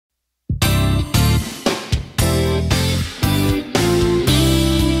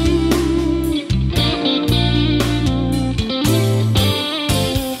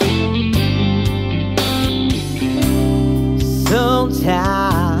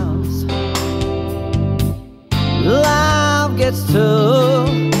it's tough,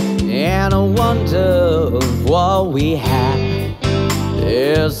 and I wonder if what we have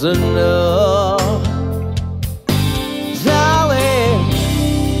is enough. Darling,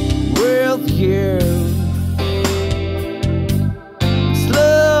 with you, it's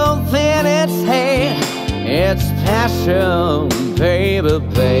love in its hate, it's passion, baby,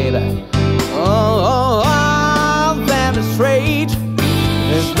 baby. Oh, that is straight.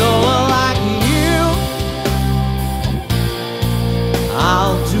 There's no one like you.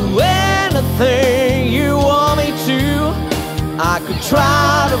 I'll do anything you want me to. I could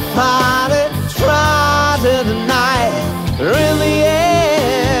try to fight it, try to deny it. In the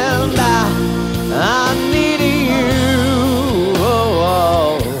end, I need you. Oh,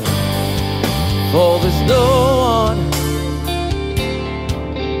 oh. For there's no one,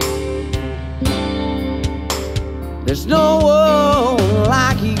 there's no one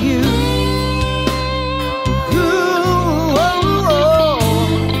like you.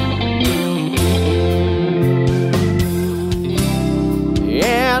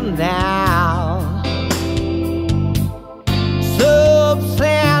 And now, ups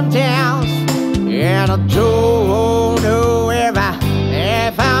and downs, and I don't know if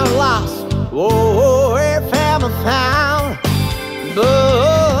I'm lost, oh, if I'm found, but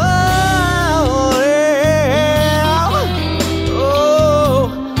oh,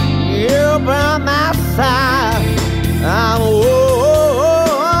 you're by my side. I'm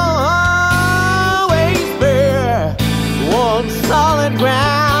always bare, one solid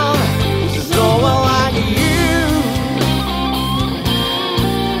ground. There's no one like you.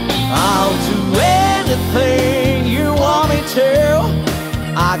 I'll do anything you want me to.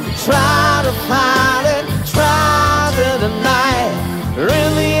 I could try to fight it, try to deny it.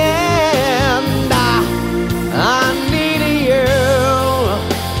 In the end, I need you.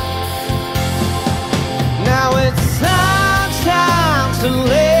 Now it's time to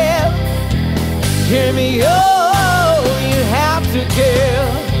live. Give me all you have to give.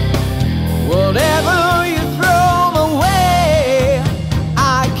 Whatever you throw my way, I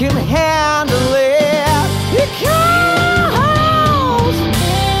can handle it.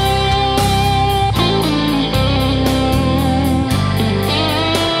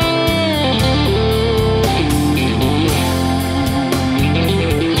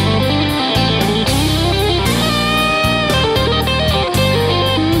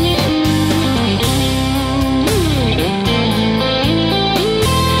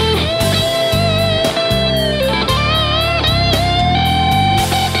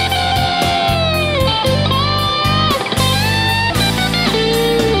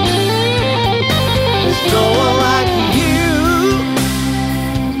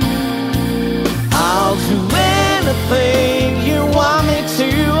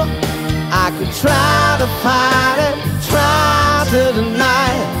 Try to fight it, try to deny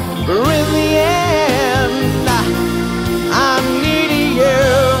it, but in the end, I need you.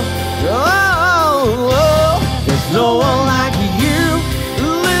 Oh, there's no one like you.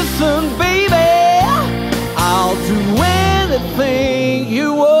 Listen, baby, I'll do anything you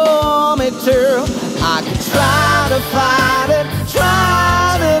want me to. I could try to fight